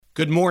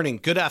Good morning,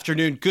 good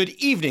afternoon, good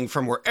evening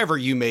from wherever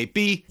you may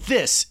be.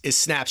 This is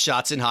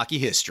Snapshots in Hockey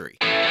History.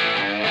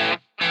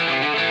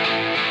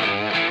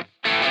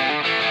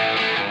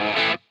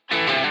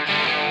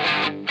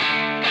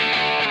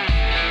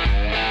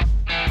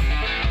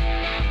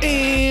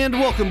 And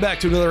welcome back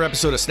to another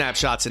episode of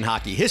Snapshots in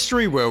Hockey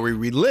History, where we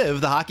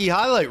relive the hockey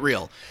highlight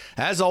reel.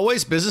 As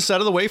always, business out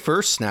of the way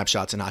first.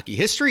 Snapshots in Hockey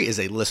History is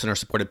a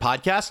listener-supported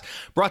podcast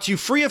brought to you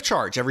free of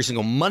charge every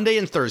single Monday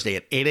and Thursday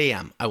at 8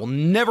 a.m. I will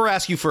never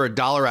ask you for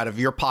 $1 out of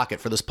your pocket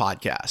for this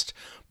podcast.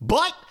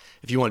 But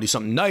if you want to do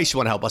something nice, you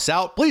want to help us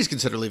out, please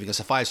consider leaving us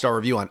a 5-star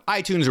review on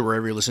iTunes or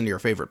wherever you listen to your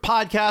favorite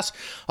podcasts.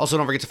 Also,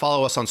 don't forget to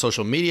follow us on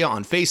social media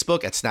on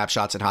Facebook at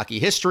Snapshots in Hockey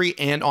History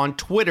and on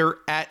Twitter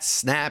at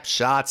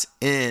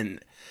SnapshotsIn.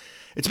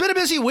 It's been a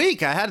busy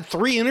week. I had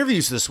 3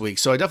 interviews this week,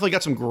 so I definitely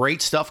got some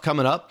great stuff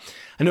coming up.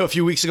 I know a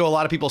few weeks ago, a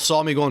lot of people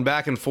saw me going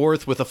back and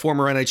forth with a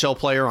former NHL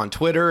player on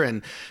Twitter,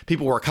 and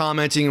people were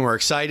commenting and were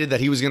excited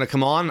that he was going to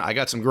come on. I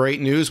got some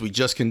great news. We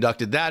just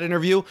conducted that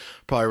interview.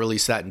 Probably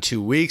release that in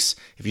 2 weeks.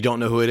 If you don't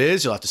know who it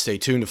is, you'll have to stay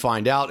tuned to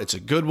find out. It's a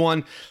good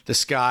one.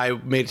 This guy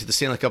made it to the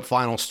Stanley Cup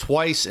Finals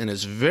twice and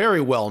is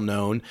very well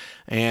known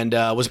and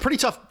was a pretty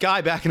tough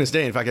guy back in his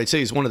day. In fact, I'd say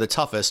he's one of the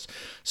toughest.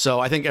 So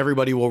I think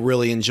everybody will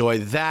really enjoy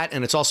that,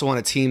 and it's also on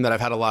a team that I've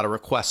had a lot of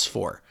requests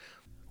for.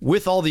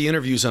 With all the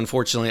interviews,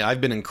 unfortunately, I've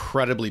been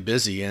incredibly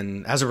busy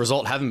and as a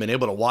result haven't been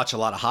able to watch a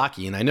lot of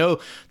hockey. And I know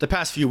the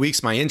past few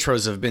weeks, my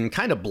intros have been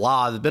kind of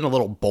blah. They've been a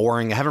little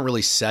boring. I haven't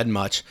really said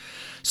much.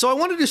 So I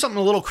want to do something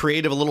a little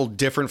creative, a little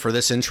different for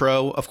this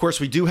intro. Of course,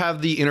 we do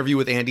have the interview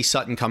with Andy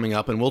Sutton coming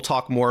up, and we'll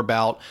talk more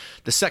about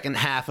the second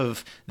half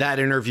of that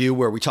interview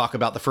where we talk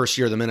about the first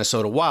year of the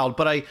Minnesota Wild.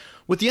 But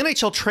with the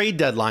NHL trade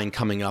deadline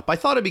coming up, I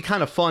thought it'd be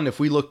kind of fun if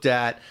we looked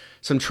at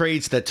some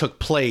trades that took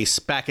place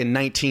back in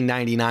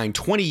 1999,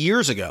 20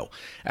 years ago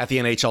at the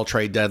NHL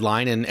trade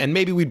deadline, and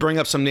maybe we'd bring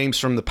up some names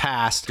from the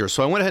past.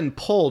 So I went ahead and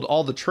pulled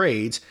all the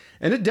trades,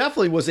 and it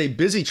definitely was a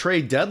busy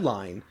trade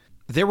deadline.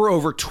 There were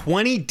over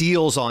 20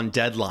 deals on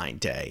deadline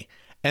day,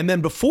 and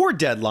then before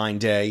deadline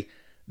day,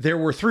 there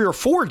were 3 or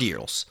 4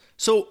 deals.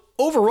 So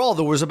overall,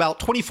 there was about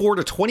 24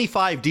 to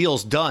 25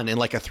 deals done in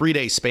like a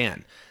 3-day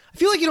span. I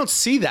feel like you don't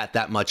see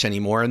that much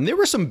anymore, and there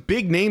were some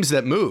big names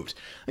that moved.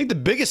 I think the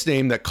biggest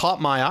name that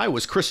caught my eye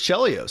was Chris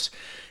Chelios.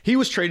 He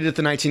was traded at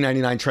the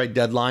 1999 trade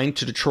deadline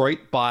to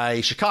Detroit by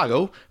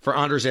Chicago for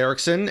Anders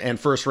Eriksson and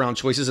first-round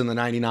choices in the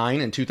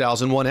 99 and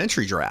 2001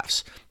 entry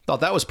drafts. Thought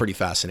that was pretty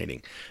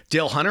fascinating.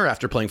 Dale Hunter,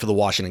 after playing for the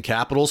Washington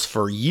Capitals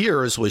for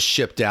years, was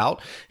shipped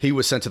out. He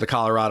was sent to the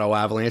Colorado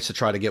Avalanche to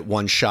try to get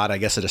one shot, I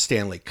guess, at a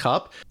Stanley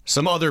Cup.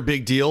 Some other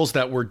big deals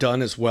that were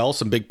done as well.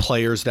 Some big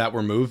players that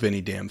were moved.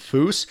 Vinny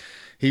Damphousse.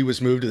 He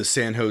was moved to the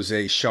San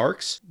Jose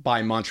Sharks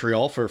by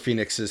Montreal for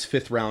Phoenix's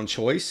 5th-round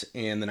choice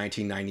in the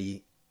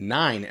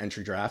 1999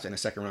 entry draft and a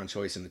 2nd-round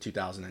choice in the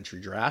 2000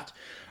 entry draft.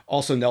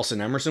 Also,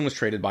 Nelson Emerson was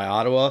traded by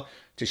Ottawa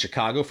to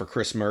Chicago for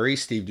Chris Murray.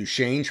 Steve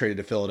Duchesne traded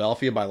to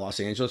Philadelphia by Los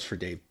Angeles for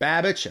Dave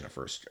Babich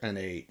and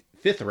a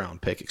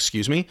 5th-round pick,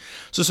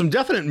 So some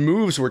definite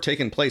moves were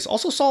taking place.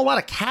 Also saw a lot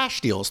of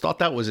cash deals. Thought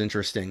that was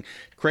interesting.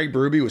 Craig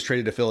Berube was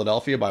traded to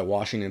Philadelphia by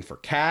Washington for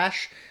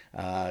cash.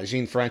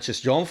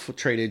 Jean-Francis Jonf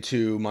traded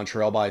to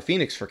Montreal by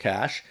Phoenix for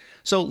cash.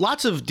 So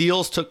lots of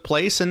deals took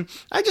place, and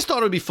I just thought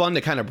it would be fun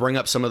to kind of bring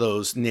up some of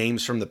those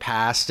names from the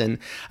past. And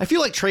I feel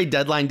like trade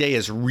deadline day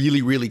has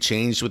really, really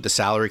changed with the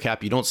salary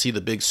cap. You don't see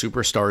the big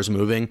superstars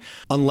moving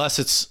unless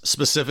it's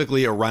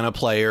specifically a rent a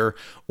player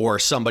or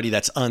somebody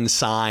that's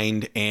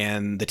unsigned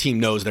and the team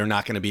knows they're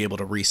not going to be able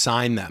to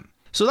re-sign them.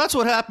 So that's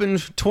what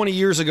happened 20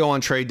 years ago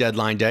on trade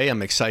deadline day.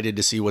 I'm excited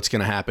to see what's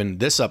going to happen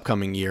this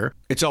upcoming year.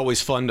 It's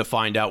always fun to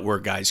find out where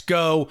guys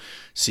go,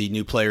 see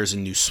new players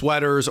in new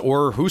sweaters,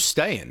 or who's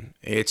staying.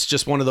 It's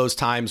just one of those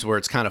times where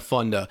it's kind of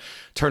fun to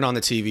turn on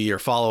the TV or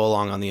follow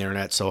along on the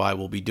internet. So I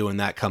will be doing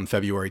that come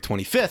February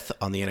 25th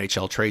on the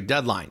NHL trade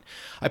deadline.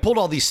 I pulled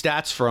all these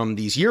stats from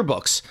these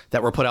yearbooks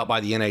that were put out by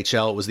the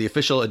NHL. It was the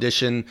official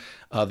edition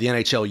of the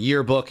NHL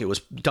yearbook. It was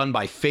done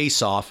by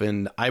Face Off,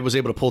 and I was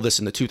able to pull this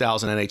in the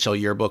 2000 NHL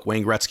yearbook.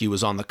 Wayne Gretzky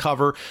was on the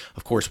cover.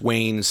 Of course,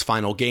 Wayne's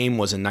final game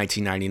was in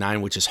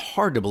 1999, which is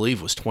hard to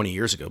believe was 20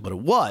 years ago, but it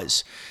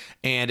was.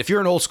 And if you're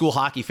an old school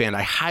hockey fan,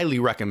 I highly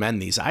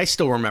recommend these. I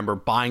still remember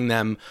buying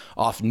them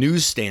off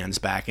newsstands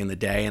back in the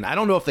day, and I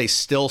don't know if they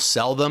still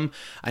sell them.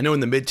 I know in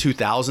the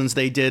mid-2000s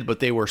they did, but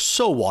they were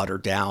so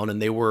watered down,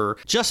 and they were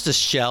just a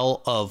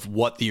shell of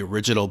what the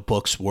original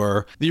books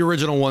were. The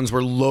original ones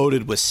were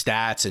loaded with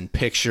stats and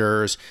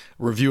pictures,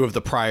 review of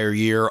the prior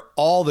year,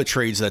 all the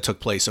trades that took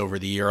place over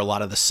the year, a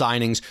lot of the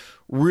signings.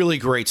 Really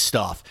great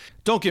stuff.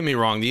 Don't get me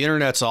wrong, the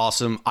internet's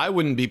awesome. I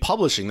wouldn't be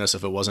publishing this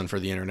if it wasn't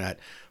for the internet.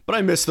 But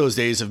I miss those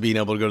days of being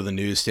able to go to the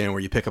newsstand where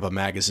you pick up a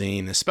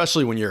magazine,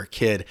 especially when you're a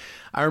kid.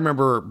 I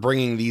remember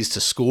bringing these to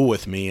school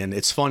with me, and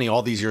it's funny,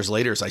 all these years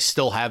later, I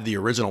still have the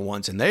original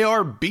ones, and they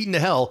are beaten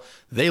to hell.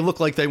 They look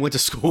like they went to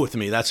school with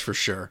me, that's for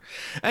sure.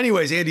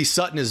 Anyways, Andy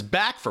Sutton is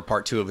back for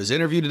part 2 of his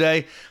interview today.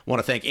 I want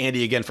to thank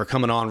Andy again for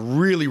coming on.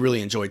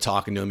 Really enjoyed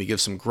talking to him. He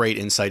gives some great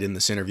insight in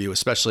this interview,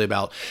 especially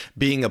about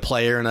being a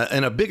player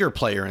and a bigger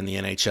player in the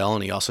NHL,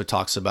 and he also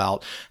talks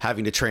about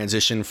having to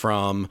transition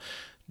from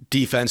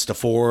defense to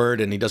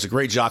forward, and he does a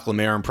great Jacques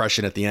Lemaire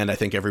impression at the end I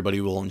think everybody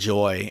will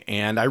enjoy.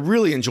 And I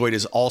really enjoyed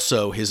his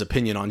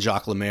opinion on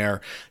Jacques Lemaire.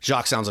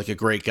 Jacques sounds like a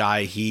great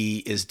guy. He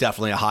is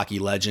definitely a hockey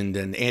legend,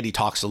 and Andy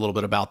talks a little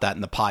bit about that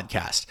in the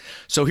podcast.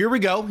 So here we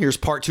go. Here's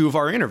part 2 of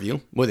our interview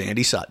with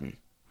Andy Sutton.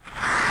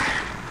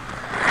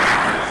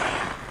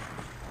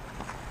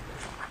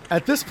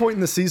 At this point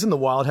in the season, the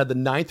Wild had the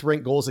 9th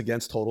ranked goals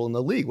against total in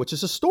the league, which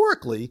is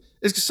historically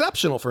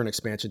exceptional for an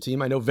expansion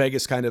team. I know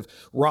Vegas kind of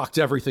rocked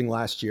everything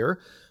last year,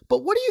 but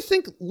what do you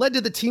think led to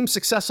the team's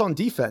success on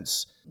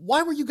defense?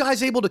 Why were you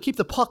guys able to keep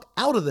the puck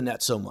out of the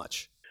net so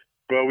much?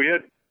 Well, we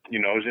had,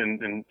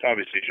 and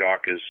obviously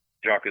Jacques is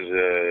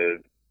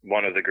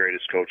one of the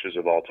greatest coaches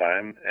of all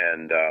time,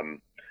 and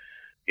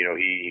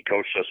he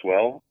coached us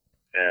well.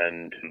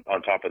 And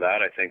on top of that,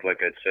 I think,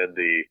 like I said,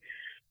 the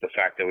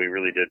fact that we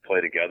really did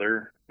play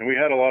together, and we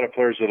had a lot of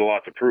players with a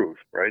lot to prove,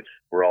 right?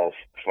 We're all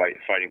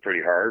fighting pretty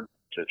hard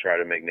to try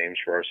to make names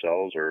for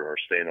ourselves or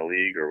stay in the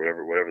league or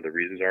whatever the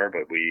reasons are.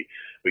 But we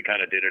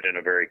kind of did it in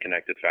a very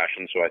connected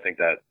fashion. So I think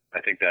that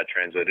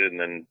translated.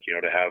 And then,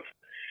 to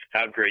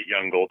have great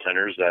young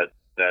goaltenders that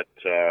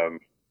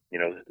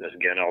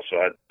again, also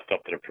had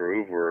something to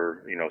prove,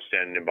 were,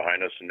 standing in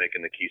behind us and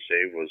making the key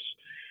save was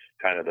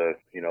kind of the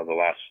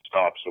last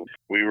stop. So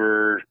we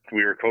were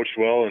coached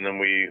well, and then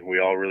we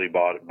all really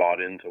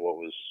bought into what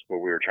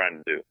we were trying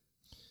to do.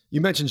 You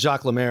mentioned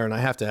Jacques Lemaire, and I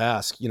have to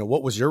ask,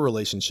 what was your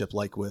relationship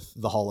like with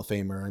the Hall of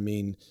Famer? I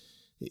mean,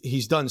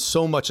 he's done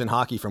so much in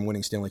hockey, from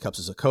winning Stanley Cups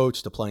as a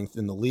coach to playing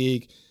in the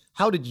league.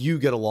 How did you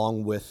get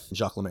along with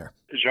Jacques Lemaire?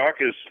 Jacques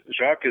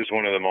is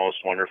one of the most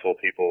wonderful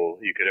people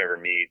you could ever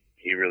meet.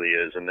 He really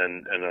is. And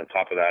on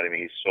top of that, I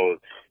mean, he's so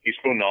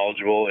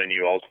knowledgeable, and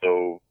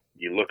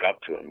you look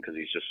up to him because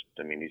he's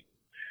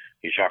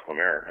Jacques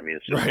Lemaire. I mean,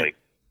 it's just like,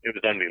 it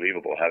was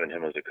unbelievable having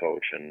him as a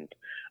coach. And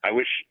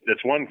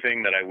that's one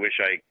thing that I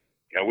wish I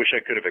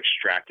could have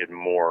extracted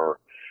more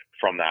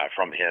from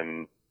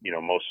him,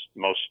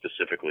 most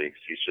specifically.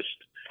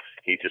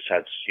 He just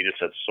had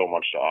so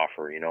much to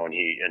offer, and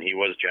he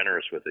was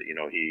generous with it. He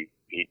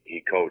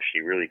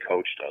really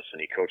coached us,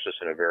 and he coached us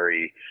in a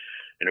very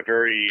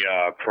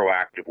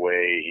proactive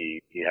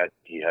way. He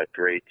had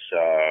great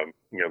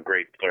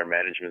player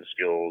management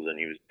skills, and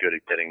he was good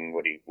at getting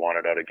what he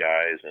wanted out of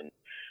guys. And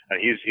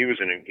he was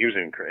an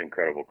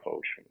incredible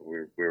coach.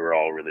 We were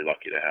all really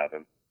lucky to have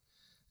him.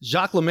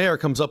 Jacques Lemaire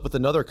comes up with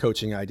another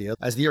coaching idea.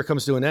 As the year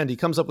comes to an end, he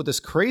comes up with this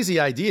crazy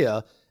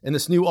idea and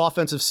this new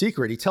offensive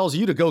secret. He tells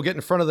you to go get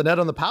in front of the net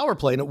on the power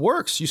play, and it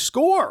works. You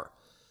score.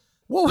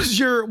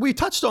 We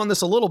touched on this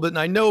a little bit, and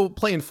I know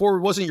playing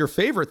forward wasn't your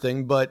favorite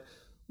thing, but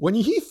when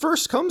he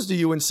first comes to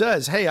you and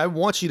says, hey, I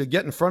want you to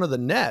get in front of the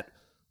net,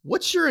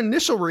 what's your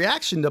initial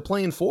reaction to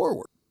playing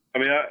forward? I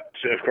mean,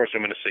 of course,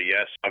 I'm going to say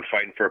yes. I'm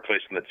fighting for a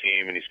place in the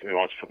team, and he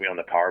wants to put me on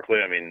the power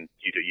play. I mean,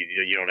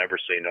 you don't ever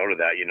say no to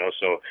that,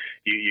 So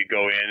you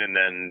go in, and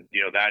then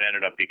that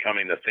ended up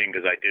becoming the thing,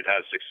 because I did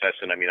have success,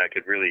 and I mean, I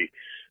could really,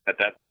 at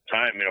that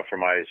time, for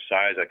my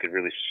size, I could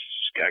really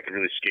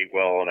skate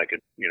well, and I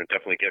could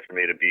definitely get from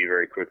A to B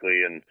very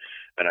quickly, and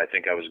I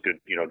think I was a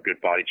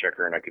good body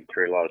checker, and I could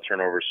create a lot of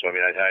turnovers. So I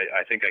mean,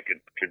 I think I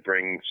could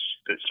bring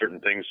certain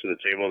things to the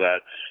table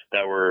that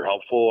were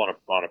helpful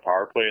on a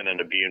power play, and then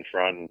to be in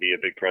front and be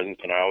a big presence.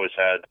 And I always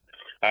had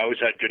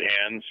good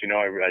hands,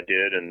 I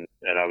did, and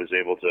I was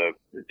able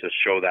to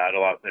show that a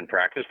lot in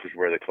practice, which is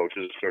where the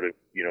coaches sort of,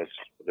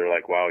 they're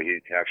like, wow, he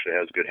actually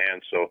has good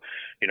hands. So,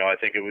 I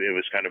think it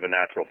was kind of a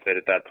natural fit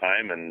at that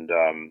time, and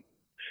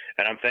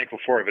I'm thankful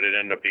for it, but it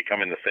ended up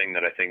becoming the thing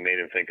that I think made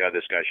him think, oh,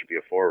 this guy should be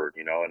a forward,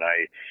 and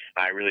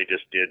I really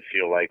just did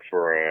feel like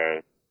for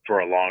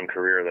a long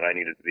career that I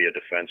needed to be a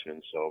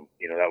defenseman. So,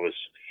 that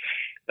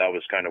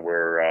was kind of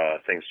where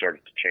things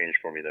started to change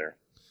for me there.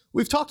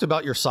 We've talked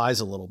about your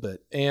size a little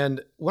bit,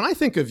 and when I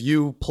think of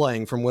you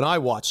playing from when I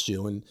watched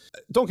you, and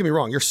don't get me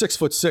wrong, you're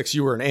 6'6",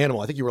 you were an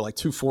animal. I think you were like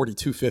 240,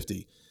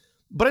 250,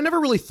 but I never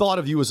really thought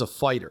of you as a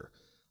fighter.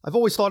 I've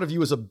always thought of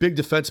you as a big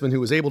defenseman who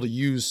was able to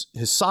use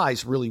his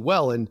size really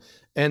well, and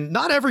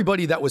not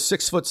everybody that was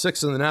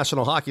 6'6" in the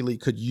National Hockey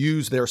League could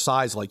use their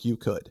size like you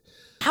could.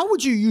 How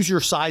would you use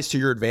your size to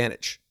your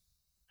advantage?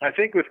 I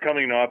think with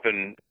coming up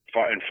and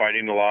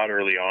fighting a lot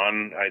early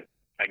on,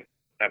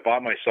 I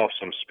bought myself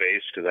some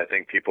space, because I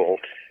think people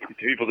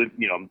did,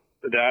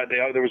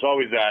 there was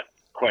always that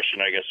question,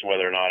 I guess,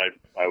 whether or not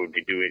I would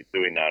be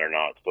doing that or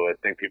not. So I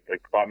think people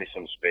bought me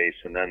some space,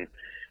 and then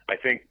I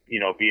think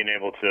being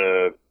able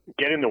to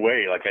get in the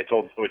way. Like I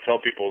would tell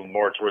people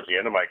more towards the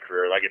end of my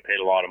career, I get paid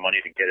a lot of money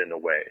to get in the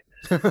way,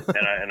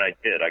 and I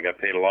did. I got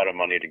paid a lot of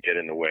money to get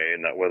in the way,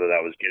 and that whether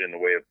that was get in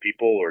the way of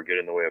people or get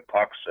in the way of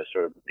pucks, I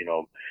started,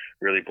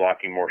 really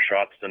blocking more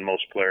shots than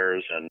most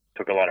players, and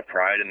took a lot of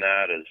pride in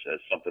that as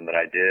something that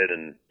I did,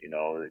 and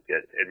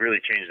it really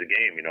changed the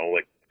game.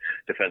 Like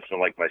defensemen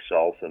like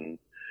myself and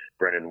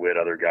Brendan Witt,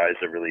 other guys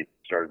that really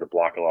started to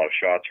block a lot of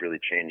shots, really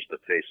changed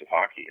the face of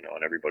hockey, and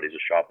everybody's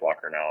a shot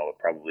blocker now,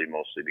 probably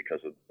mostly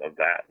because of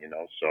that,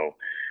 So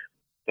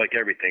like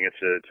everything,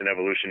 it's an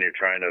evolution. You're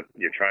trying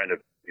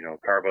to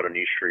carve out a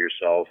niche for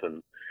yourself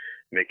and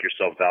make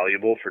yourself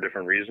valuable for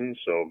different reasons.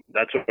 So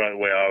that's the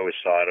way I always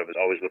saw it. I was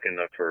always looking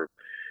for,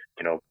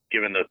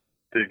 given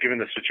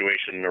the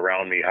situation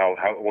around me,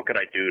 what could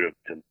I do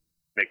to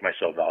make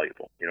myself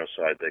valuable,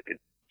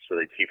 so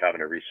they keep having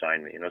to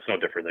re-sign me. It's no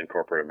different than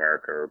corporate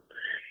America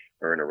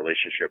or in a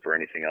relationship or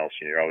anything else.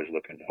 You're always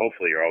looking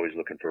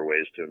for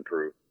ways to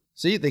improve.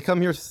 See, they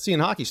come here seeing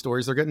hockey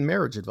stories. They're getting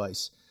marriage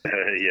advice.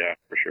 Yeah,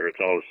 for sure. It's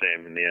all the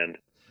same in the end.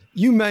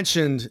 You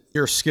mentioned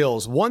your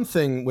skills. One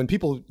thing, when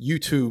people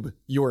YouTube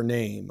your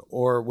name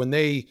or when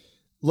they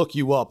look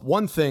you up,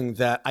 one thing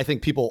that I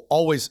think people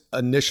always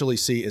initially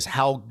see is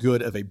how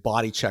good of a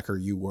body checker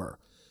you were.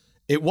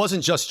 It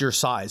wasn't just your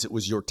size. It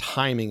was your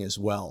timing as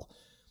well.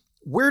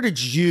 Where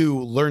did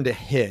you learn to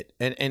hit,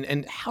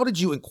 and how did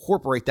you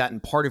incorporate that in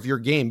part of your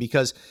game?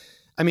 Because,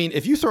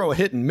 if you throw a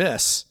hit and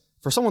miss,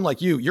 for someone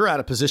like you, you're out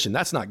of position.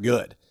 That's not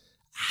good.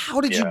 How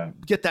did you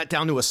get that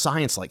down to a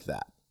science like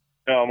that?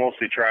 No,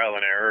 mostly trial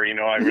and error.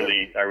 I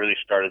really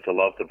started to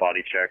love the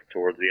body check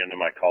towards the end of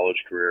my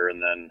college career,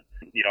 and then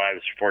I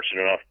was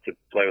fortunate to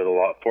play with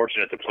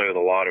a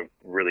lot of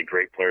really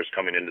great players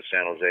coming into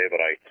San Jose. But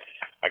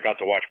I got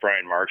to watch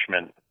Brian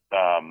Marchment.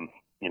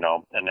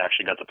 And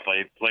actually got to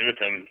play with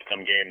him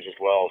some games as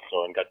well.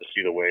 So, and got to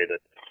see the way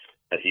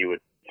that he would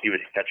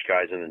catch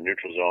guys in the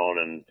neutral zone,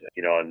 and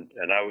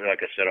I,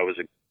 like I said, I was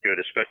a good,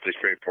 especially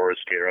straight forward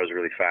skater. I was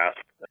really fast,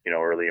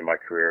 early in my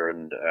career,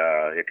 and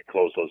I could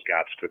close those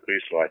gaps quickly.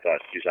 So I thought,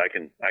 geez, I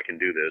can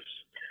do this.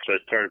 So I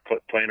started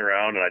playing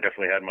around, and I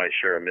definitely had my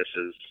share of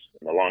misses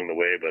along the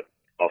way, but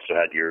also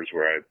had years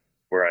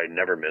where I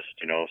never missed.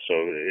 So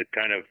it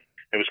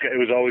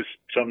was always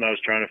something I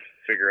was trying to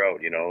figure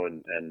out,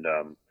 and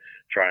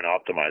try and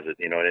optimize it,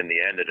 and in the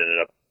end, it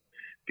ended up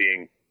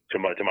being to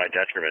my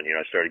detriment.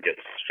 I started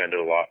getting suspended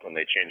a lot when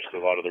they changed a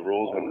lot of the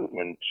rules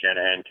when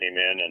Shanahan came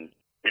in, and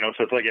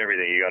so it's like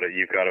everything.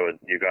 You've got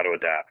to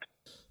adapt.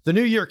 The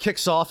new year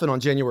kicks off, and on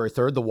January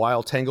 3rd, the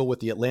Wild tangle with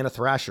the Atlanta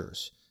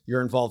Thrashers.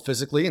 You're involved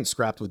physically and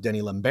scrapped with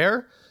Denny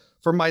Lambert.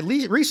 From my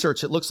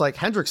research, it looks like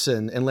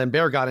Hendrickson and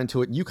Lambert got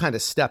into it, and you kind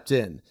of stepped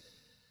in.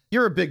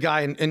 You're a big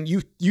guy, and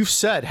you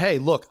said, hey,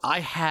 look, I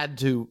had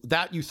to,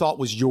 that you thought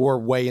was your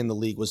way in the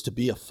league was to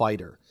be a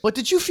fighter. But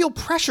did you feel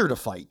pressure to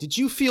fight? Did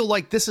you feel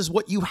like this is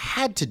what you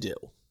had to do?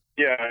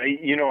 Yeah,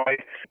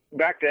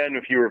 back then,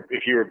 if you were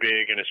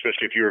big, and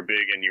especially if you were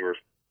big and you were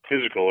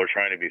physical or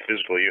trying to be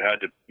physical, you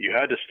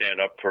had to stand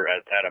up for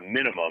at a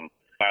minimum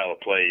style of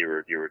play you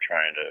were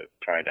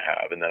trying to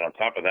have, and then on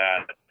top of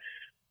that,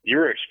 you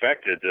were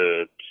expected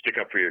to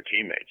stick up for your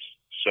teammates.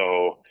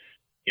 So,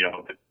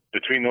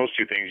 between those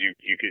two things, you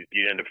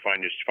end up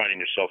finding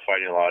yourself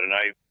fighting a lot, and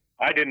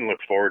I didn't look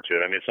forward to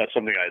it. It's not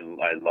something I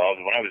loved.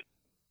 When I was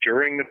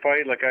during the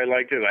fight, like I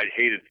liked it. I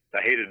hated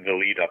the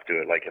lead up to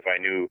it. Like if I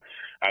knew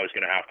I was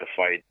going to have to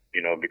fight,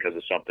 because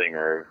of something,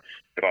 or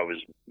if I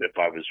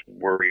was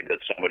worried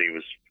that somebody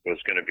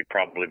was going to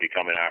probably be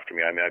coming after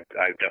me.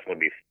 I'd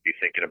definitely be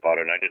thinking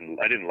about it.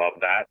 And I didn't love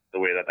that,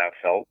 the way that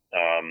felt.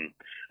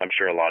 I'm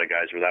sure a lot of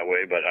guys were that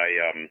way, but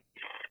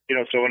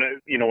so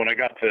when I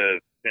got to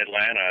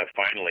Atlanta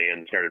finally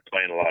and started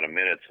playing a lot of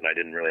minutes, and I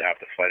didn't really have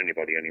to fight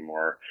anybody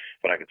anymore,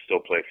 but I could still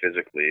play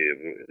physically.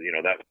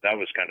 That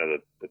was kind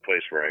of the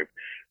place where I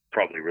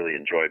probably really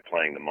enjoyed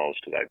playing the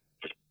most, because I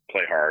just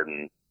play hard,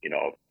 and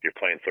if you're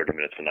playing 30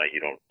 minutes a night,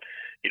 you don't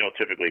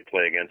typically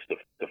play against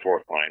the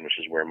fourth line, which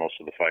is where most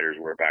of the fighters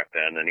were back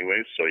then,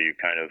 anyways. So you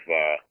kind of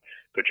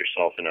put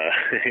yourself in a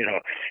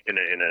in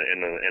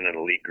an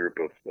elite group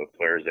of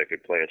players that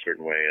could play a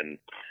certain way and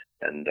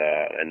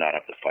not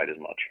have to fight as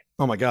much.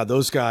 Oh my God,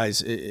 those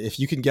guys, if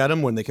you can get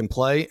them when they can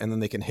play and then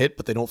they can hit,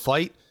 but they don't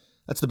fight,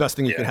 that's the best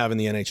thing you can have in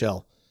the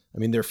NHL.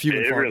 They're few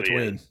and far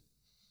between.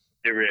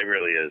 It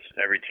really is.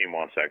 Every team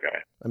wants that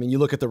guy. You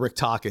look at the Rick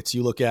Tockett's,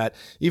 you look at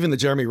even the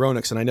Jeremy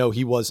Roenick's, and I know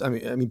he was,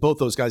 both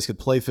those guys could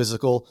play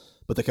physical,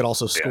 but they could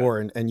also score,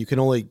 and you can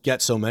only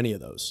get so many of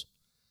those.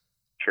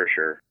 For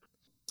sure.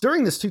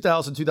 During this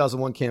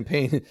 2000-2001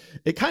 campaign,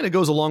 it kind of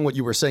goes along what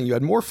you were saying. You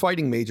had more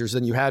fighting majors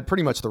than you had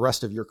pretty much the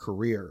rest of your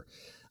career.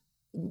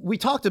 We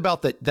talked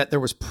about that there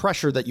was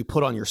pressure that you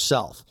put on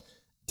yourself.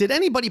 Did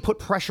anybody put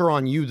pressure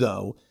on you,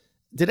 though?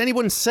 Did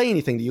anyone say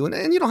anything to you?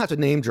 And you don't have to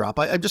name drop.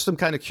 I just am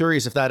kind of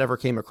curious if that ever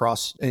came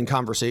across in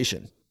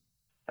conversation.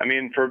 For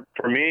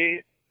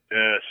me,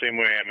 same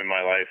way I'm in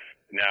my life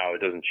now,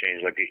 it doesn't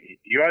change. Like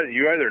you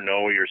either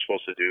know what you're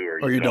supposed to do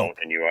or you don't.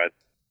 And you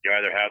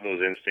either have those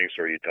instincts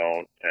or you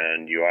don't,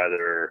 and you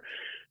either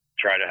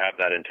try to have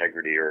that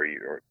integrity, or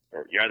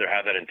you either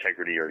have that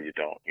integrity or you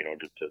don't,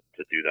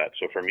 to do that.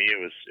 So for me,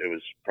 it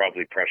was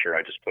probably pressure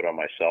I just put on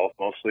myself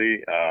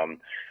mostly. And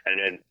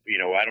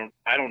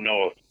I don't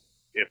know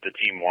if the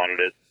team wanted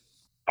it,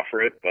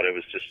 offer it, but it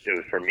was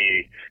for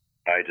me,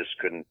 I just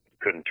couldn't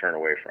turn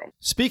away from.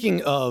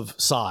 Speaking of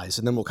size,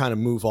 and then we'll kind of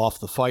move off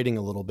the fighting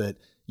a little bit.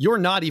 You're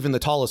not even the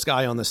tallest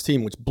guy on this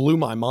team, which blew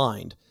my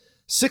mind.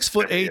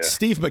 6'8", yeah.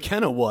 Steve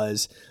McKenna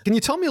was. Can you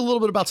tell me a little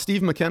bit about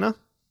Steve McKenna?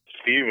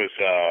 Steve was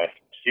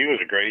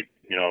a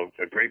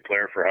great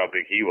player for how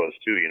big he was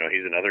too.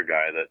 He's another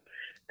guy that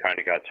kind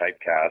of got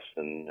typecast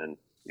and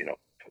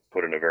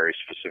put in a very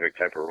specific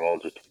type of role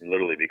just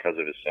literally because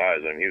of his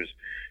size. I mean,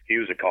 Steve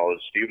was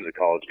a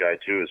college guy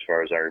too, as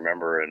far as I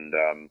remember, and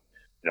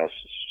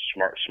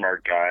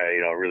smart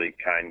guy, really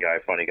kind guy,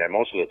 funny guy.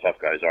 Most of the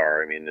tough guys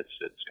are. I mean,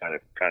 it's kind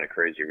of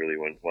crazy really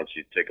once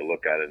you take a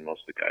look at it.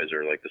 Most of the guys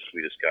are like the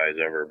sweetest guys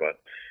ever,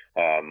 but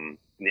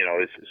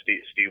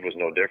Steve was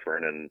no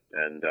different,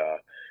 and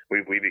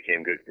we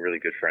became really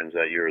good friends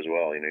that year as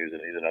well.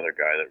 He's another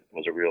guy that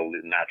was a real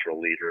natural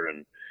leader,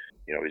 and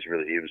he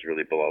was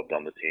really beloved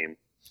on the team.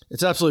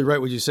 It's absolutely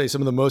right what you say.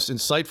 Some of the most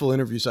insightful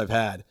interviews I've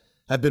had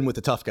have been with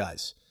the tough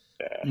guys.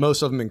 Yeah.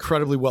 Most of them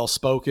incredibly well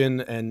spoken,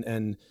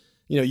 and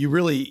you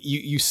really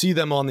you see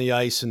them on the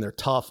ice and they're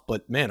tough,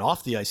 but man,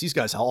 off the ice, these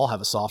guys all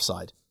have a soft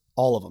side,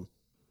 all of them.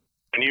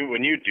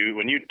 When you do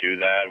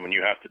that, when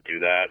you have to do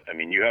that, I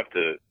mean, you have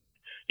to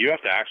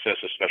access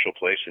a special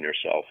place in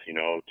yourself,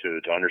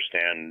 to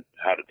understand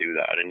how to do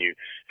that, and you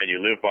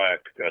live by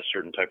a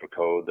certain type of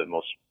code that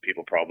most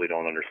people probably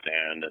don't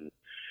understand, and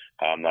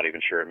I'm not even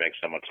sure it makes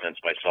that much sense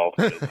myself.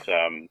 But it's,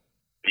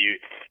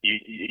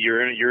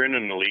 you're in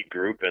an elite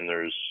group, and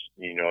there's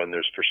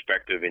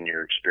perspective in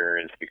your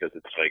experience, because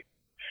it's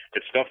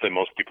stuff that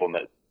most people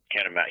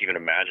can't even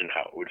imagine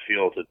how it would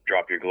feel to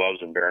drop your gloves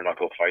and bare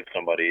knuckle fight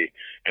somebody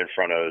in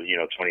front of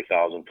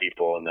 20,000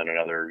 people, and then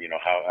another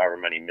however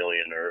many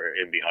million are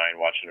in behind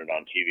watching it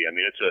on TV. I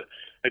mean,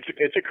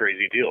 it's a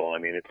crazy deal. I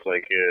mean, it's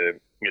like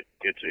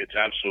it's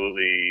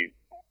absolutely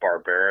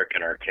barbaric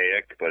and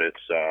archaic, but it's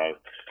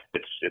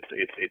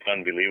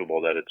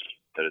unbelievable that it's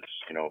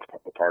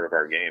a part of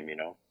our game.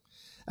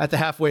 At the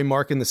halfway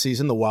mark in the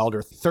season, the Wild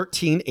are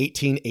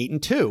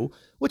 13-18-8-2,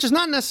 which is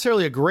not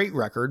necessarily a great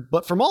record,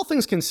 but from all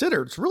things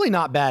considered, it's really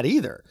not bad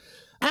either.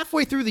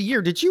 Halfway through the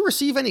year, did you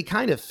receive any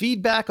kind of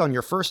feedback on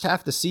your first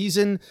half of the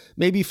season,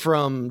 maybe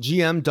from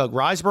GM Doug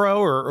Risebrough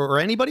or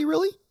anybody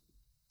really?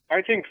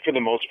 I think for the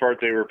most part,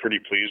 they were pretty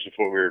pleased with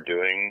what we were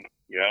doing.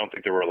 I don't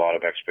think there were a lot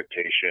of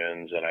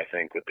expectations, and I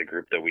think with the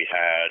group that we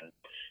had,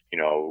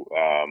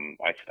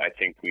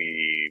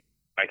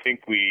 I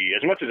think we,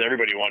 as much as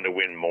everybody wanted to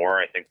win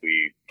more, I think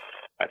we've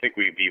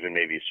even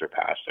maybe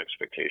surpassed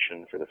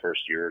expectation for the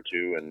first year or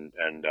two, and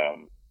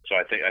so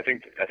I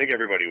think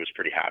everybody was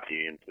pretty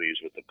happy and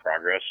pleased with the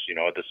progress.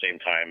 At the same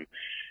time,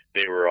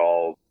 they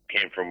all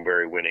came from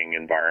very winning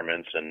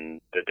environments,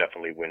 and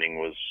definitely winning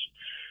was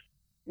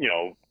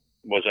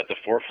at the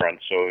forefront.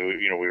 So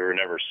we were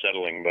never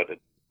settling, but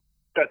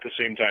at the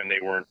same time,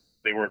 they weren't.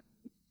 They were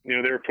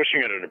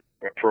pushing it at an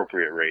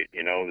appropriate rate.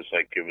 It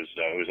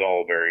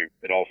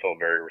all felt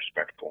very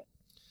respectful.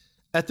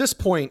 At this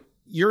point,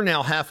 you're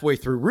now halfway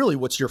through really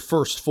what's your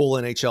first full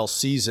NHL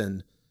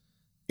season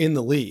in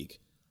the league.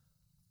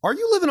 Are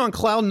you living on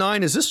cloud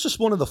nine? Is this just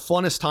one of the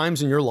funnest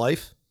times in your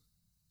life?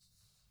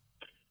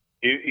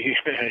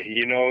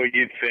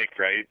 You'd think,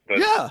 right? But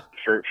yeah.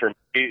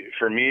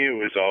 For me, it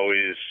was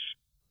always,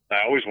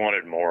 I always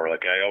wanted more.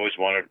 Like, I always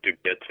wanted to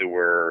get to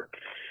where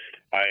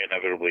I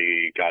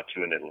inevitably got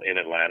to in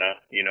Atlanta,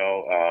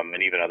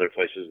 and even other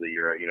places the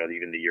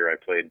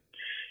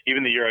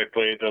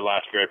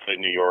last year I played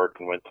in New York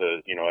and went to,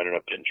 ended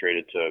up getting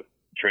traded to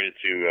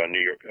New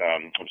York,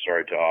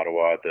 to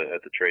Ottawa at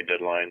the trade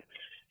deadline.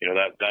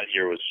 That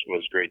year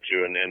was great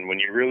too. And when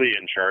you're really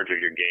in charge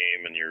of your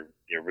game and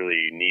you're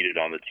really needed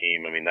on the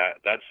team, I mean,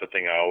 that's the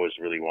thing I always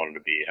really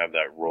wanted to have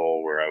that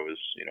role where I was,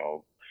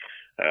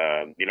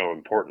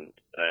 important.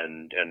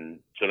 And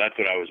so that's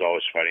what I was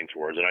always fighting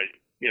towards. And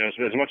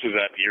as much as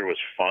that year was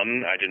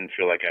fun, I didn't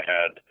feel like I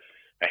had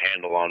a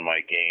handle on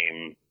my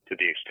game to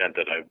the extent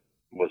that I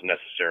was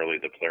necessarily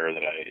the player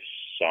that I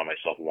saw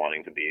myself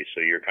wanting to be.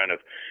 So you're kind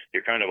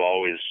of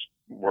always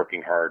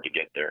working hard to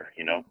get there,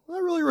 I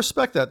really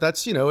respect that.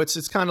 That's,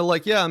 it's kind of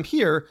like, yeah, I'm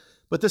here,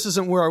 but this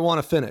isn't where I want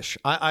to finish.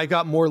 I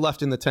got more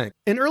left in the tank.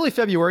 In early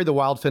February, the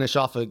Wild finished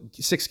off a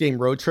 6-game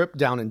road trip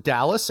down in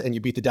Dallas, and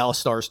you beat the Dallas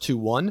Stars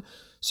 2-1.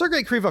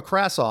 Sergei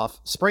Krivokrasov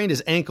sprained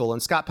his ankle,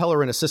 and Scott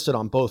Pellerin assisted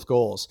on both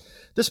goals.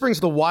 This brings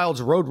the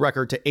Wild's road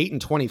record to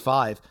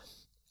 8-25.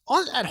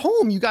 At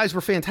home, you guys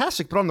were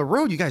fantastic, but on the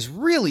road, you guys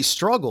really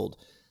struggled.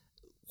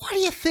 Why do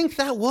you think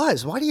that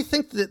was? Why do you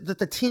think that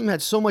the team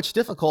had so much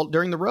difficulty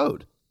during the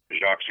road?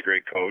 Jacques' a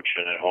great coach,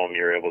 and at home,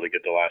 you're able to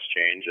get the last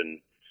change and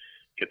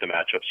get the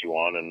matchups you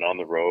want. And on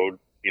the road,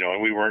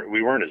 and we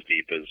weren't as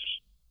deep as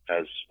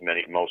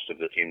most of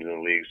the teams in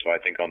the league. So I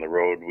think on the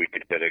road we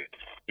could get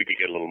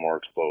a little more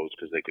exposed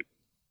because they could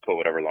put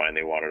whatever line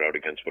they wanted out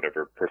against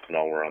whatever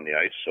personnel were on the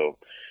ice. So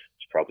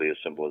probably as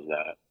simple as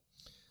that.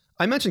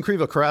 I mentioned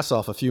Krivo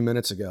Karasov a few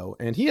minutes ago,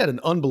 and he had an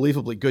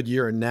unbelievably good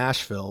year in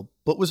Nashville,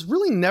 but was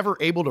really never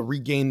able to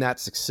regain that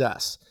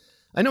success.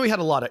 I know he had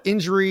a lot of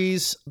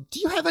injuries.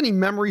 Do you have any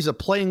memories of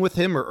playing with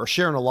him or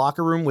sharing a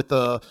locker room with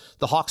the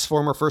Hawks'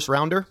 former first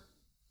rounder?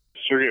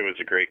 Sergei was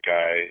a great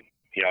guy.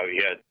 He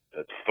had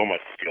so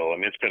much skill. I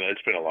mean,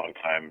 it's been a long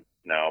time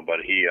now, but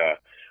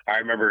I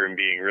remember him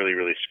being really,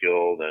 really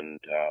skilled and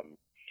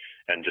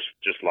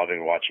just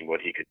loving watching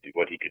what he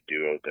could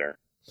do out there.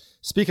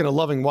 Speaking of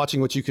loving watching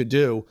what you could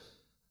do,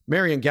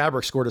 Marian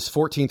Gaborik scored his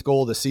 14th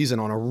goal this season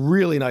on a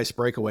really nice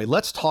breakaway.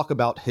 Let's talk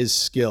about his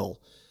skill.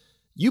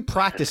 You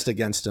practiced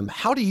against him.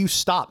 How do you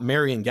stop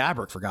Marian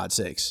Gaborik, for God's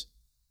sakes?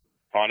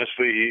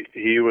 Honestly,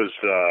 he was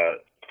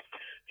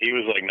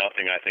like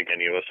nothing I think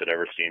any of us had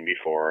ever seen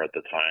before at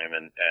the time,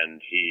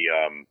 and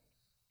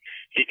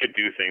he could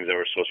do things that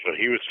were so special.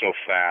 He was so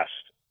fast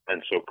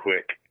and so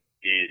quick.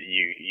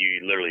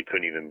 You literally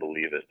couldn't even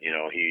believe it. You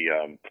know, he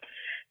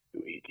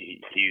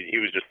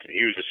was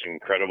just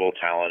incredible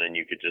talent, and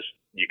you could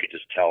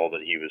just tell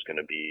that he was going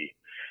to be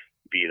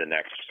the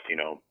next,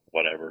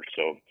 whatever.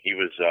 So it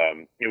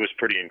was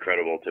pretty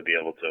incredible to be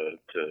able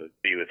to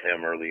be with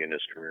him early in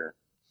his career.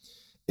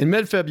 In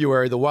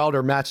mid-February, the Wild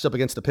are matched up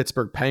against the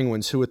Pittsburgh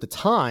Penguins, who at the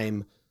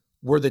time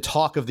were the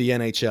talk of the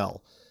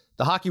NHL.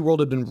 The hockey world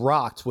had been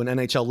rocked when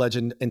NHL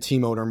legend and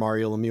team owner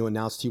Mario Lemieux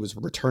announced he was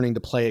returning to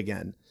play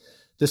again.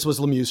 This was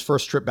Lemieux's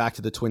first trip back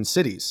to the Twin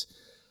Cities.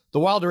 The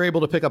Wild are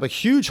able to pick up a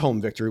huge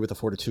home victory with a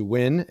 4-2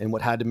 win, and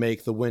what had to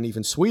make the win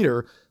even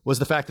sweeter was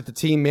the fact that the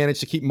team managed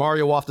to keep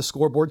Mario off the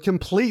scoreboard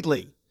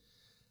completely.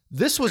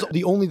 This was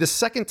only the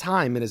second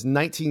time in his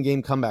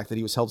 19-game comeback that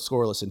he was held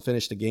scoreless and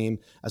finished the game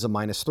as a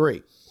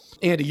 -3.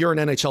 Andy, you're an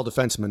NHL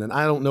defenseman, and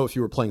I don't know if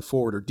you were playing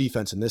forward or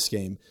defense in this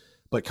game,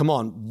 but come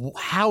on,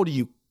 how do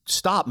you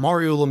stop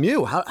Mario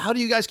Lemieux? How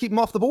do you guys keep him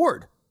off the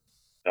board?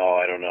 Oh,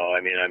 I don't know.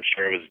 I mean, I'm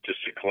sure it was just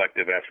a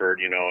collective effort,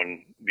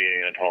 and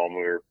being at home,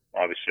 we were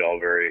obviously all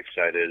very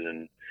excited,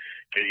 and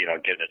getting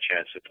a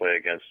chance to play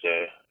against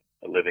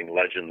a living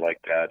legend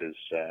like that is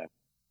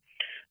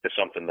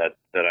something that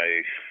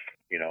I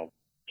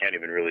can't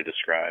even really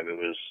describe. It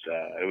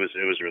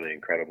was really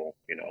incredible,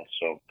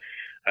 So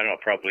I don't know,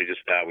 probably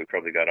just that we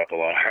probably got up a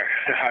lot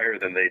higher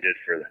than they did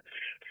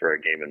for a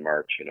game in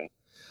March,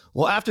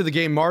 Well, after the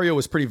game, Mario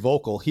was pretty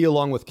vocal. He,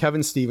 along with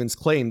Kevin Stevens,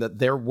 claimed that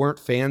there weren't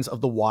fans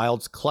of the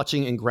Wilds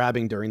clutching and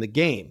grabbing during the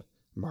game.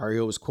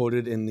 Mario was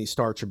quoted in the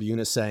Star Tribune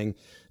as saying,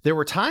 "There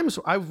were times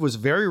I was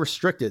very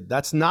restricted.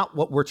 That's not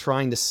what we're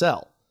trying to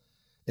sell."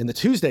 In the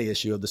Tuesday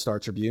issue of the Star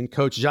Tribune,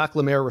 Coach Jacques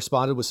Lemaire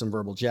responded with some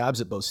verbal jabs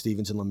at both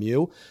Stevens and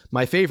Lemieux,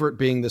 my favorite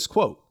being this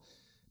quote,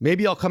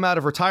 "Maybe I'll come out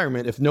of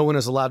retirement if no one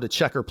is allowed to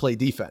check or play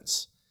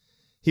defense."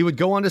 He would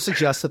go on to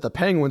suggest that the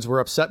Penguins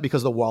were upset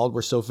because the Wild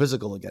were so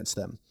physical against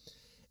them.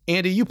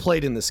 Andy, you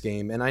played in this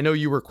game, and I know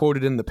you were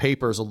quoted in the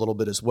papers a little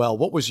bit as well.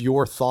 What was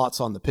your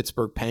thoughts on the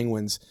Pittsburgh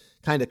Penguins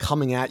kind of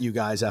coming at you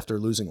guys after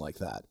losing like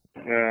that?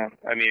 Yeah,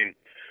 I mean,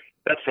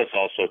 that's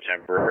also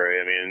temporary.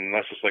 I mean,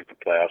 unless it's like the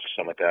playoffs or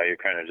something like that,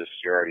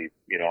 you're already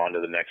on to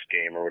the next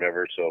game or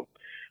whatever. So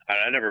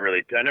I never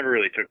really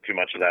took too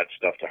much of that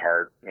stuff to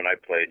heart when I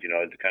played.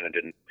 It kind of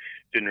didn't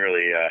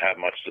really have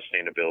much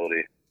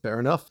sustainability. Fair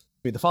enough.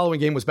 The following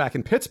game was back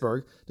in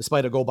Pittsburgh.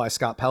 Despite a goal by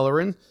Scott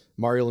Pellerin,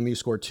 Mario Lemieux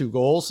scored 2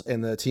 goals,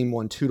 and the team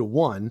won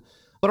 2-1.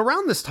 But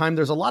around this time,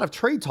 there's a lot of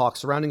trade talk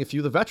surrounding a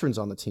few of the veterans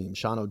on the team.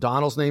 Sean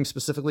O'Donnell's name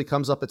specifically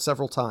comes up at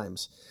several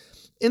times.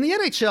 In the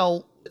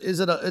NHL, is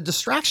it a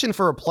distraction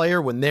for a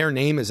player when their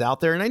name is out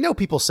there? And I know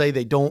people say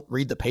they don't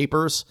read the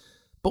papers,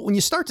 but when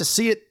you start to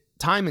see it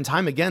time and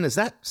time again, does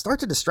that start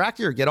to distract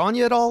you or get on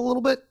you at all a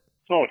little bit?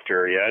 Oh,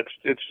 sure. Yeah,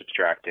 it's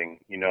distracting.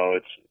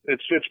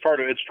 It's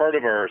part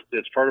of our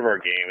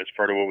game. It's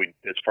part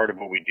of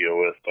what we deal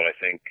with. But I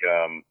think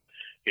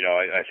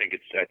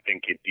I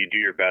think you do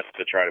your best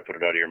to try to put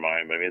it out of your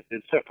mind. But I mean,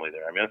 it's definitely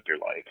there. I mean, that's your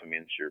life. I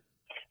mean,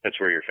 that's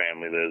where your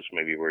family lives.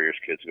 Maybe where your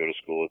kids go to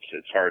school.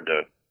 It's hard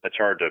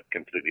to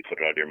completely put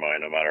it out of your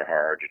mind, no matter how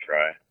hard you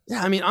try.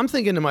 Yeah, I mean, I'm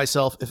thinking to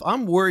myself, if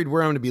I'm worried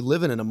where I'm going to be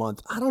living in a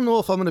month, I don't know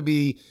if I'm going to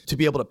be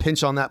able to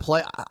pinch on that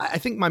play. I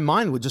think my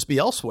mind would just be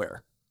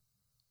elsewhere.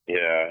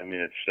 Yeah, I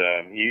mean,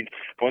 it's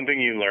one thing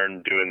you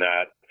learn doing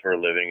that for a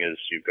living is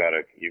you've got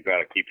to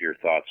keep your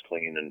thoughts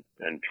clean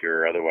and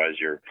pure. Otherwise,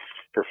 your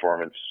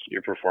performance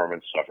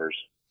suffers.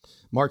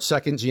 March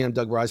 2nd, GM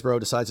Doug Riseborough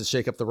decides to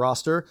shake up the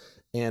roster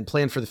and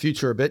plan for the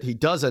future a bit. He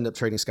does end up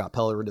trading Scott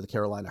Pellerin to the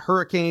Carolina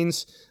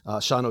Hurricanes.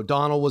 Sean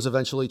O'Donnell was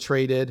eventually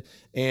traded.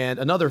 And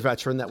another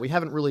veteran that we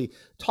haven't really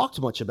talked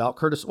much about,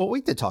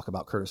 we did talk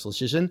about Curtis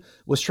Leschyshyn,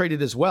 was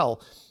traded as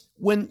well.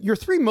 When your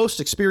 3 most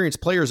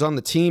experienced players on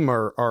the team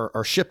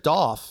are shipped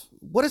off,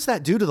 what does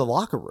that do to the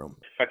locker room?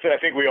 I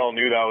think we all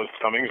knew that was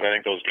coming. I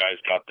think those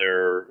guys got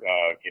there,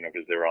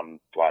 because they were on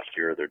the last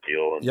year of their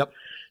deal. And yep.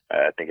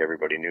 I think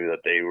everybody knew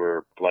that they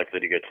were likely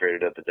to get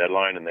traded at the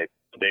deadline, and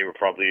they were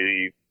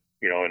probably,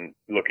 and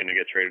looking to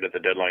get traded at the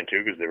deadline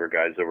too, because they were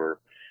guys that were,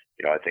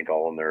 I think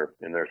all in their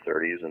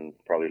 30s and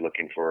probably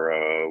looking for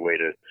a way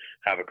to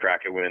have a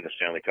crack at winning the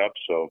Stanley Cup.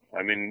 So,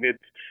 I mean,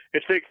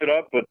 it takes it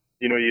up, but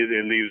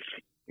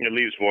it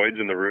leaves voids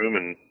in the room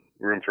and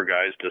room for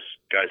guys to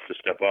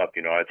step up.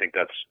 I think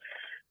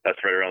that's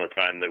right around the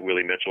time that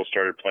Willie Mitchell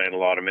started playing a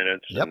lot of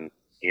minutes, yep. and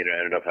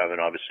ended up having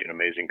obviously an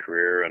amazing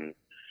career, and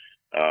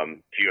a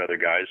few other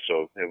guys.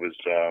 So it was,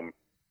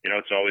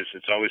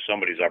 it's always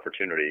somebody's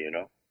opportunity.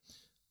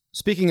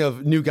 Speaking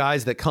of new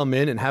guys that come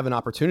in and have an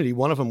opportunity,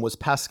 one of them was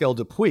Pascal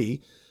Dupuis,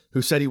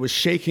 who said he was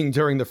shaking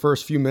during the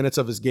first few minutes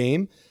of his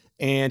game,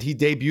 and he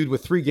debuted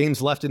with 3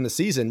 games left in the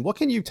season. What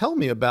can you tell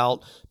me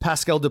about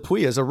Pascal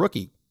Dupuis as a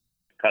rookie?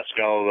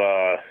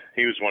 Pascal,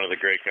 he was one of the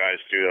great guys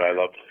too that I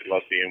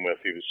loved being with.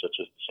 He was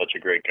such a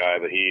great guy,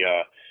 but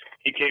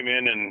he came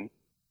in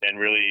and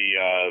really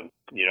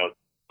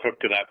took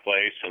to that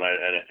place, and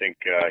I think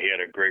he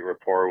had a great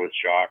rapport with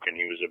Jacques, and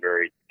he was a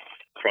very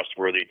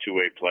trustworthy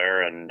two-way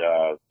player, and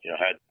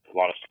had a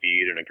lot of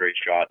speed and a great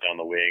shot down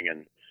the wing,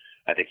 and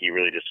I think he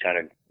really just kind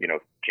of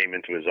came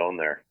into his own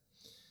there.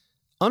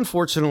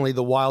 Unfortunately,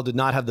 the Wild did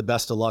not have the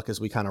best of luck as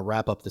we kind of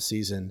wrap up the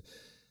season.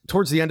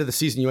 Towards the end of the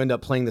season, you end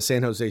up playing the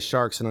San Jose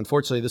Sharks, and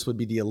unfortunately, this would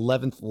be the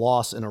 11th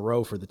loss in a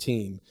row for the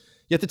team.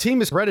 Yet the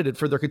team is credited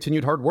for their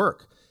continued hard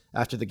work.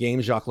 After the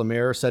game, Jacques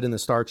Lemaire said in the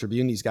Star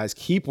Tribune, these guys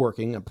keep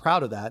working. I'm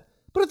proud of that.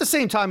 But at the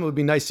same time, it would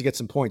be nice to get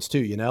some points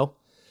too,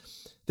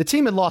 The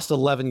team had lost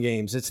 11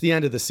 games. It's the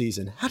end of the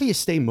season. How do you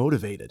stay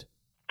motivated?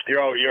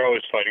 You're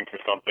always fighting for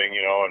something,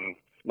 and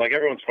like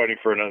everyone's fighting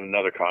for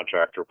another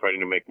contract, or fighting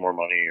to make more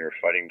money, or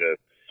fighting to,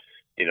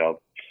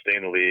 stay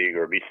in the league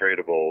or be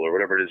tradable or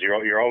whatever it is.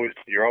 You're always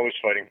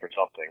fighting for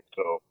something.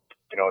 So,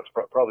 it's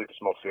probably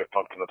just mostly a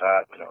pump in the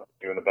hat,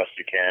 doing the best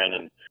you can,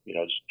 and,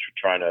 just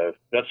trying to,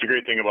 that's the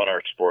great thing about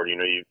our sport. You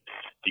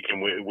can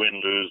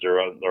win, lose,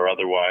 or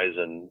otherwise,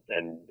 and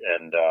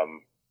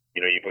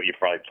you're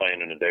probably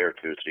playing in a day or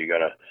two. So you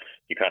gotta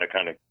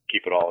kind of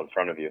keep it all in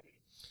front of you.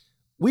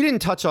 We didn't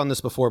touch on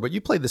this before, but you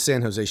played the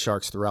San Jose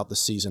Sharks throughout the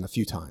season a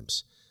few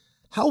times.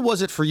 How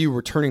was it for you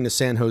returning to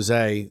San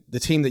Jose, the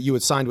team that you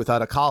had signed with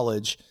out of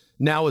college,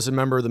 now as a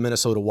member of the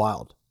Minnesota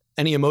Wild?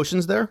 Any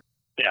emotions there?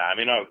 Yeah, I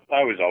mean,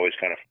 I was always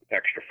kind of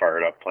extra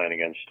fired up playing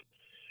against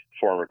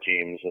former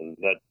teams, and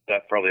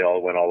that probably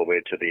all went all the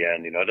way to the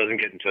end. It doesn't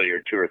get until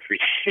you're 2 or 3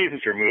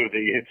 teams removed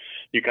that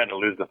you kind of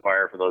lose the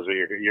fire for those.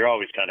 You're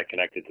always kind of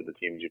connected to the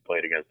teams you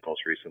played against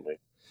most recently.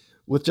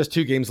 With just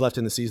 2 games left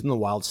in the season, the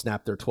Wild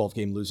snapped their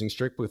 12-game losing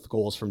streak with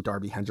goals from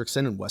Darby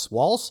Hendrickson and Wes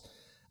Walz.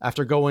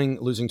 After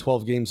losing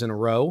 12 games in a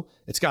row,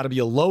 it's got to be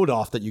a load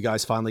off that you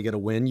guys finally get a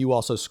win. You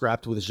also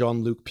scrapped with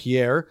Jean-Luc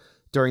Pierre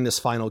during this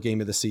final game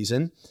of the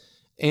season.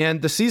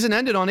 And the season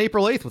ended on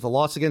April 8th with a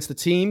loss against the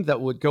team that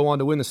would go on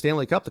to win the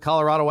Stanley Cup, the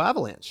Colorado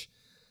Avalanche.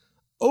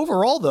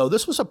 Overall, though,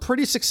 this was a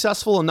pretty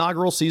successful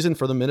inaugural season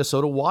for the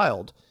Minnesota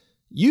Wild.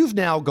 You've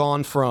now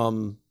gone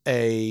from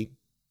a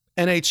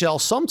NHL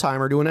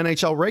sometimer to an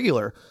NHL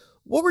regular.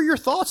 What were your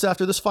thoughts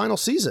after this final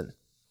season?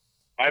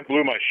 I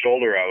blew my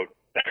shoulder out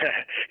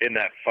in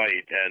that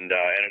fight, and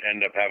it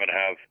ended up having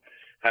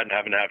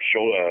to have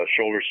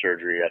shoulder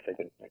surgery, I think,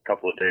 a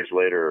couple of days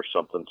later or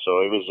something. So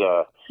it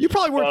was. You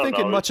probably weren't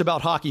thinking much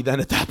about hockey then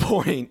at that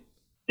point.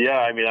 Yeah,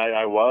 I mean,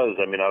 I was.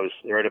 I mean, I was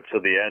right up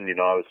to the end.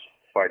 I was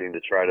fighting to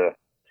try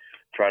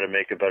to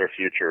make a better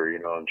future,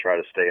 and try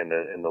to stay in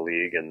the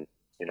league, and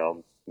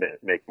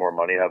make more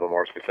money, have a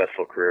more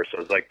successful career. So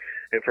it's like,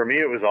 for me,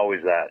 it was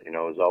always that. It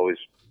was always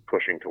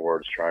pushing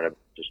towards trying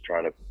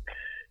to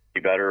be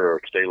better or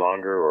stay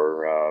longer,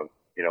 or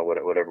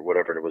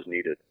whatever it was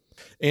needed.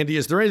 Andy,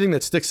 is there anything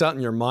that sticks out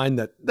in your mind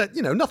that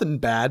nothing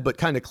bad but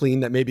kind of clean,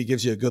 that maybe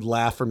gives you a good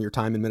laugh from your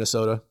time in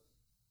Minnesota?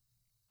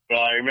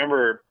 Well, I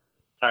remember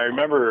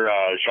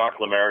Jacques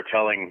Lemaire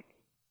telling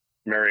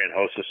Marian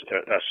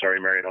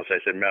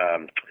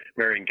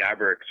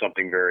Gaborik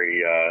something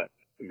very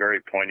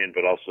very poignant,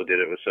 but also did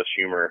it with such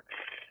humor.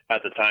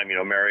 At the time,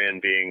 Marian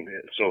being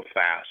so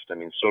fast,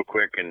 so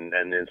quick and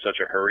in such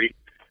a hurry,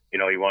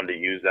 he wanted to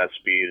use that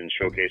speed and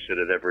showcase it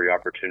at every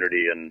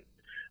opportunity. And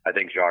I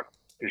think Jacques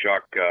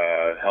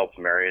helped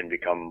Marian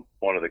become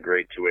one of the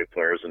great two-way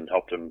players and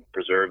helped him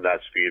preserve that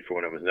speed for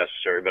when it was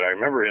necessary. But I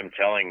remember him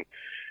telling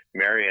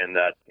Marian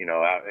that,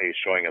 he's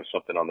showing him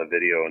something on the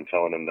video and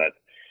telling him that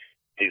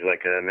he's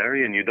like,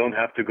 Marian, you don't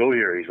have to go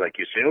here. He's like,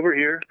 you stay over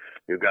here,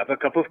 you grab a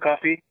cup of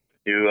coffee,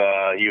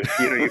 you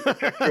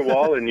protect your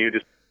wall, and you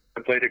just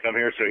play to come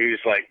here. So he was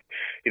like,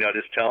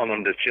 just telling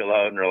him to chill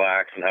out and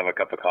relax and have a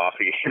cup of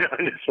coffee,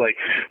 and just like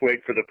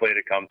wait for the play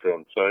to come to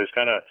him. So it's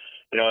kind of,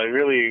 it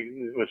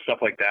really was stuff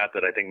like that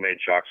I think made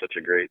Jacques such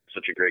a great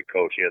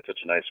coach. He had such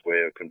a nice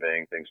way of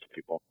conveying things to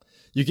people.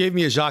 You gave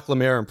me a Jacques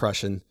Lemaire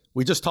impression.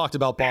 We just talked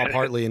about Bob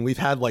Hartley, and we've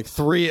had like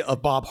 3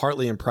 of Bob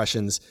Hartley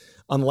impressions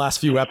on the last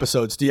few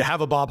episodes. Do you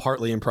have a Bob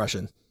Hartley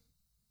impression?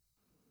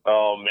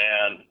 Oh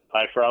man,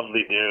 I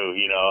probably do.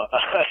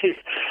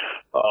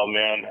 Oh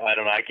man, I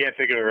don't know. I can't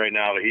think of it right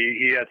now. But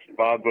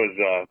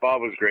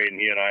Bob was great, and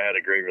he and I had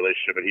a great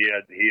relationship. But he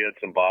had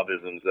some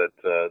Bobisms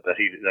that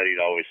he'd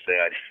always say.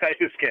 I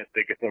just can't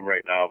think of them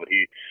right now. But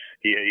he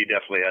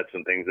definitely had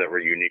some things that were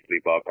uniquely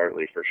Bob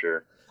Hartley for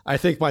sure. I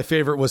think my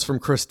favorite was from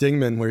Chris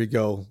Dingman, where you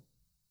go,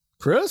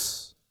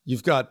 Chris,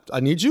 I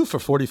need you for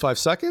 45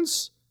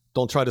 seconds.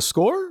 Don't try to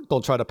score.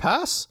 Don't try to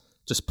pass.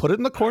 Just put it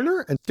in the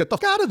corner and get the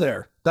f- out of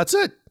there. That's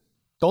it.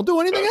 Don't do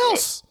anything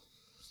else.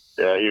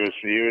 Yeah, he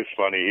was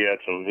funny. He had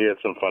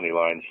some funny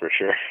lines for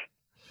sure.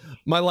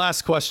 My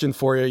last question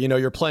for you. You know,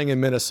 you're playing in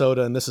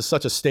Minnesota, and this is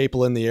such a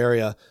staple in the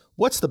area.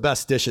 What's the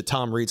best dish at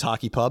Tom Reed's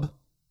Hockey Pub?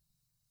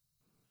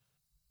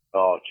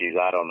 Oh, geez,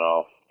 I don't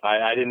know.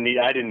 I didn't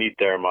eat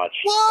there much.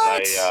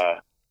 What?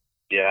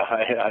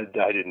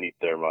 I didn't eat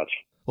there much.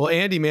 Well,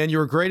 Andy, man, you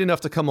were great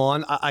enough to come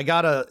on. I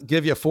gotta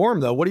give you a form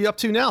though. What are you up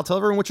to now? Tell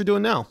everyone what you're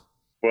doing now.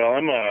 Well,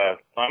 I'm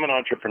an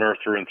entrepreneur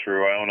through and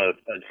through. I own a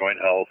joint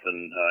health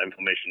and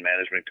inflammation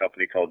management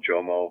company called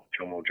Jomo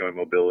Joint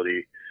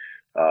Mobility.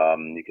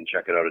 You can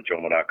check it out at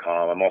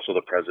jomo.com. I'm also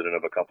the president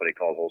of a company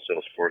called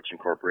Wholesale Sports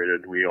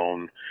Incorporated. We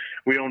own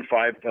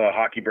 5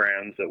 hockey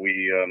brands that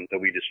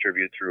we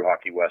distribute through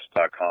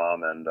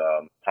HockeyWest.com and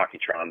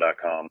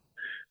HockeyTron.com.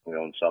 We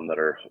own some that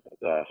are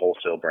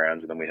wholesale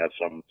brands, and then we have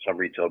some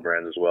retail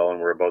brands as well. And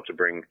we're about to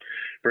bring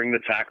the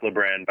Tackla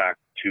brand back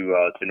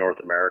to North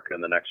America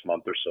in the next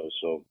month or so.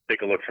 So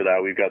take a look for that.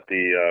 We've got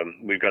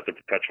the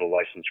perpetual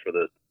license for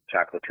the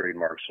Tackla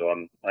trademark. So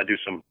I do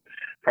some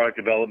product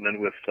development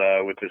with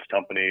this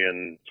company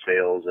and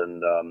sales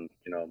and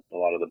a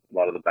lot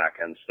of the back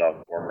end stuff,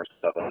 warmer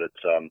stuff. But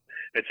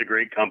it's a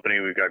great company.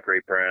 We've got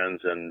great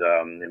brands and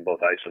in both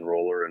ice and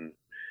roller, and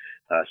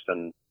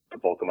spend the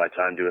bulk of my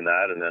time doing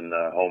that, and then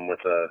home with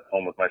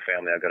my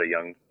family. I got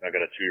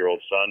a 2-year-old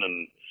son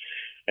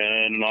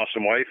and an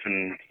awesome wife,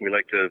 and we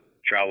like to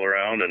travel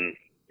around and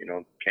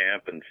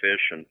camp and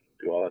fish and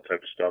do all that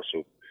type of stuff.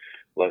 So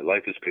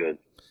life is good.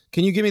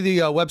 Can you give me the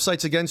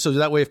websites again, so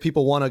that way if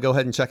people want to go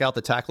ahead and check out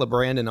the Tackla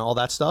brand and all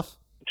that stuff?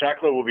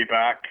 Tackla will be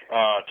back.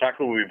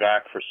 Tackla will be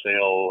back for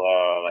sale.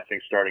 I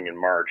think starting in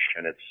March,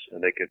 and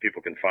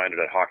people can find it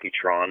at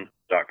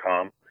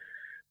HockeyTron.com.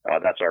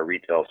 That's our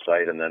retail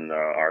site, and then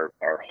our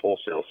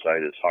wholesale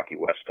site is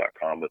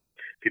HockeyWest.com. But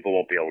people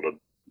won't be able to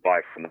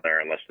buy from there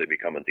unless they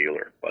become a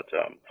dealer. But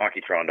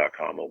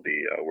HockeyTron.com will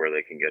be where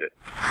they can get it.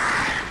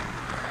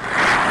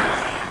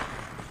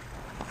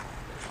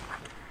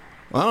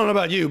 Well, I don't know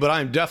about you, but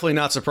I'm definitely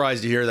not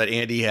surprised to hear that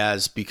Andy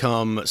has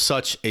become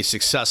such a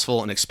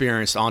successful and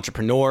experienced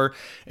entrepreneur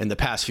in the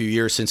past few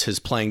years since his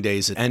playing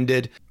days had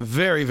ended.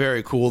 Very,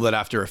 very cool that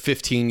after a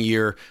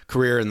 15-year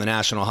career in the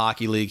National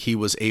Hockey League, he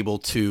was able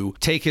to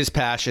take his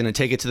passion and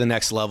take it to the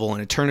next level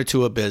and turn it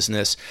to a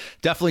business.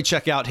 Definitely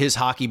check out his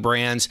hockey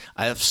brands.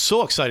 I'm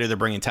so excited they're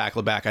bringing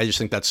Tackla back. I just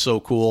think that's so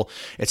cool.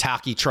 It's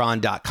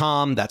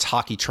HockeyTron.com. That's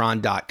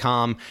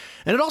HockeyTron.com.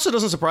 And it also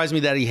doesn't surprise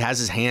me that he has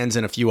his hands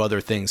in a few other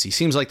things. He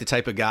seems like the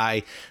type of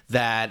guy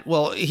that,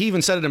 well, he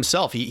even said it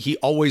himself. He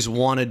always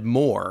wanted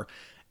more.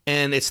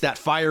 And it's that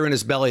fire in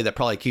his belly that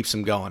probably keeps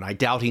him going. I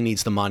doubt he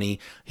needs the money.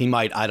 He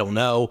might, I don't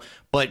know.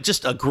 But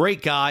just a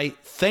great guy.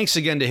 Thanks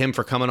again to him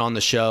for coming on the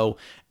show.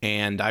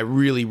 And I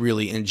really,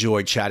 really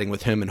enjoyed chatting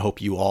with him and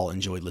hope you all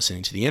enjoyed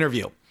listening to the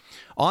interview.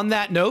 On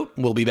that note,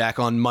 we'll be back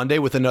on Monday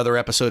with another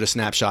episode of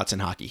Snapshots in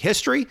Hockey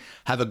History.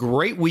 Have a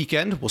great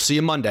weekend. We'll see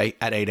you Monday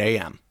at 8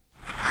 a.m.